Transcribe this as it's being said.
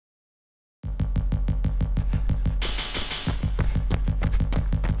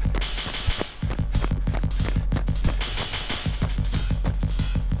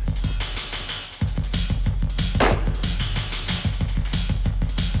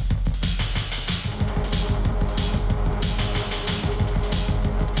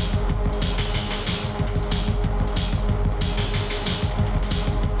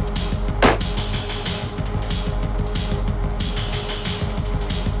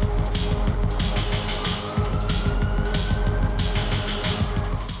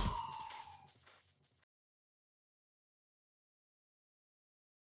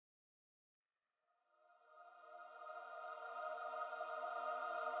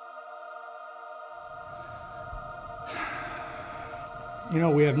You know,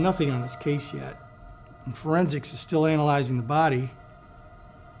 we have nothing on this case yet, and forensics is still analyzing the body.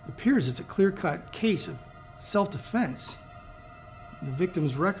 It appears it's a clear-cut case of self-defense. The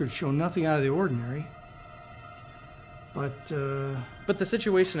victim's records show nothing out of the ordinary. But the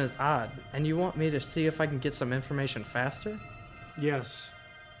situation is odd, and you want me to see if I can get some information faster? Yes.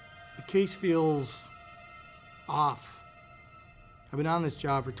 The case feels off. I've been on this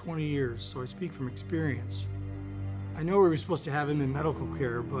job for 20 years, so I speak from experience. I know we were supposed to have him in medical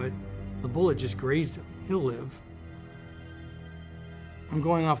care, but the bullet just grazed him. He'll live. I'm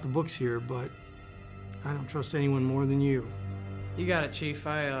going off the books here, but I don't trust anyone more than you. You got it, Chief.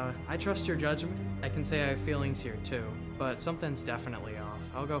 I trust your judgment. I can say I have feelings here too, but something's definitely off.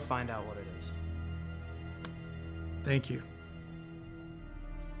 I'll go find out what it is. Thank you.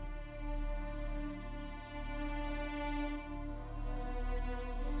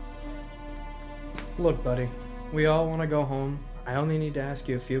 Look, buddy, we all want to go home. I only need to ask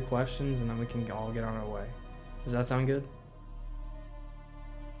you a few questions and then we can all get on our way. Does that sound good?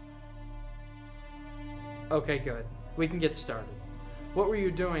 Okay, good. We can get started. What were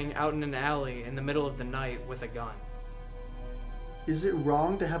you doing out in an alley in the middle of the night with a gun? Is it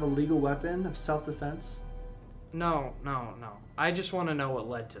wrong to have a legal weapon of self-defense? No. I just want to know what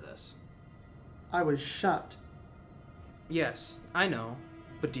led to this. I was shot. Yes, I know.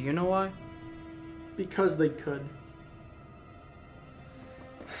 But do you know why? Because they could.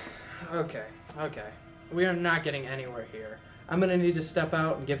 Okay. We are not getting anywhere here. I'm gonna need to step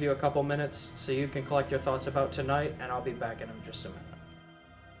out and give you a couple minutes so you can collect your thoughts about tonight, and I'll be back in just a minute.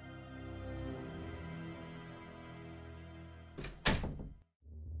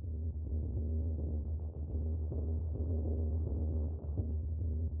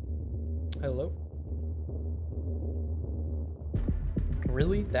 Hello?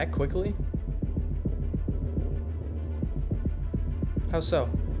 Really? That quickly? How so?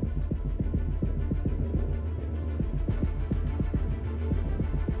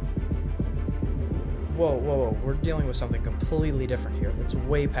 Whoa, we're dealing with something completely different here. It's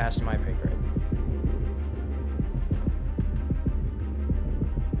way past my pay grade.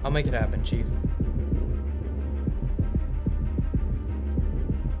 I'll make it happen, Chief.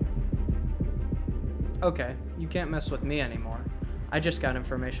 Okay, you can't mess with me anymore. I just got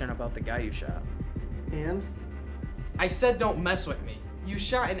information about the guy you shot. And? I said don't mess with me. You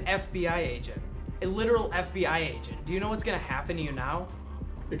shot an FBI agent. A literal FBI agent. Do you know what's gonna happen to you now?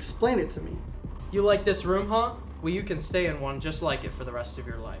 Explain it to me. You like this room, huh? Well, you can stay in one just like it for the rest of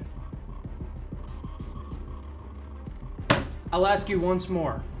your life. I'll ask you once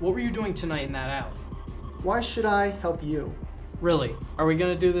more. What were you doing tonight in that alley? Why should I help you? Really? Are we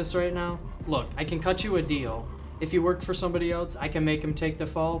gonna do this right now? Look, I can cut you a deal. If you work for somebody else, I can make him take the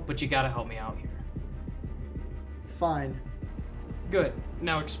fall, but you gotta help me out here. Fine. Good.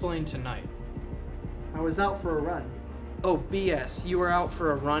 Now explain tonight. I was out for a run. Oh, BS. You were out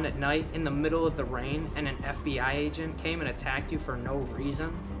for a run at night in the middle of the rain and an FBI agent came and attacked you for no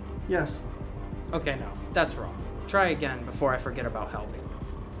reason? Yes. Okay, no. That's wrong. Try again before I forget about helping.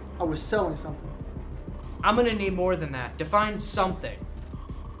 I was selling something. I'm gonna need more than that. Define something.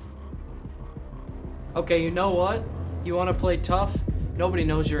 Okay, you know what? You wanna play tough? Nobody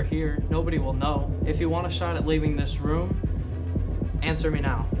knows you're here. Nobody will know. If you want a shot at leaving this room, answer me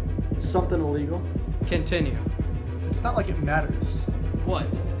now. Something illegal? Continue. It's not like it matters. What?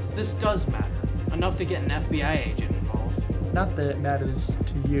 This does matter. Enough to get an FBI agent involved. Not that it matters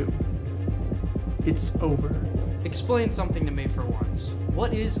to you. It's over. Explain something to me for once.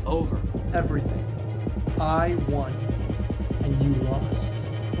 What is over? Everything. I won, and you lost.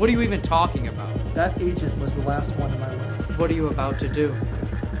 What are you even talking about? That agent was the last one in my way. What are you about to do?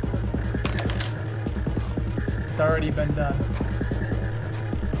 It's already been done.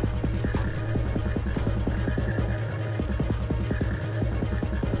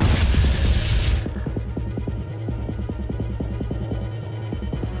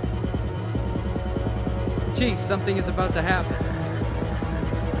 Chief, something is about to happen.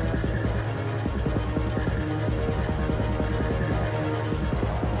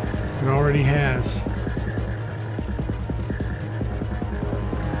 It already has.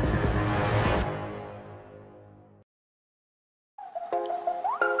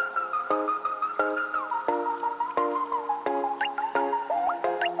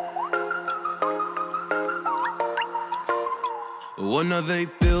 One of 8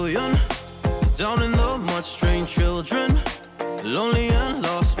 billion down in the mud, strange children, lonely and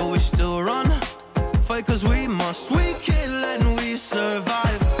lost, but we still run. Fight 'cause we must, we kill and we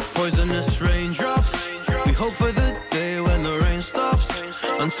survive. Poisonous raindrops, we hope for the day when the rain stops.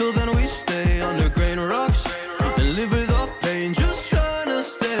 Until then we stay under grain rocks and live with our pain, just trying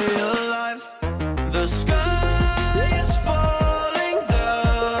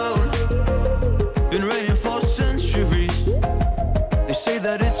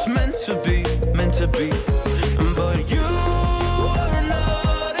it's meant to be, meant to be. But you are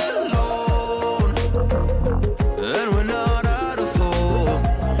not alone, and we're not out of hope.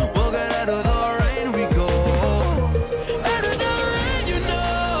 We'll get out of the rain, we go. Out of the rain, you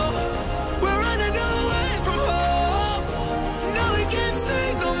know, we're running away from home. No, we can't stay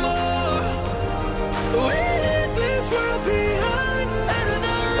no more. We leave this world behind. Out of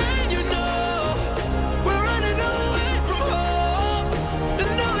the rain, you know, we're running away from home.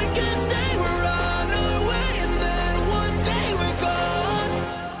 And no, we can't stay, we're on our way. And then one day we're gone,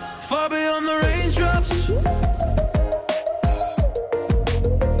 far beyond the raindrops.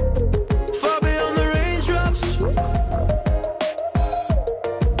 Far beyond the raindrops.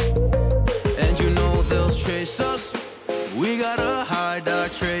 And you know they'll chase us. We gotta hide our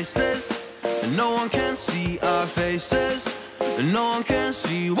traces. And no one can see our faces. And no one can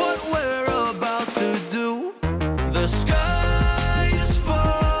see what we're about to do. The sky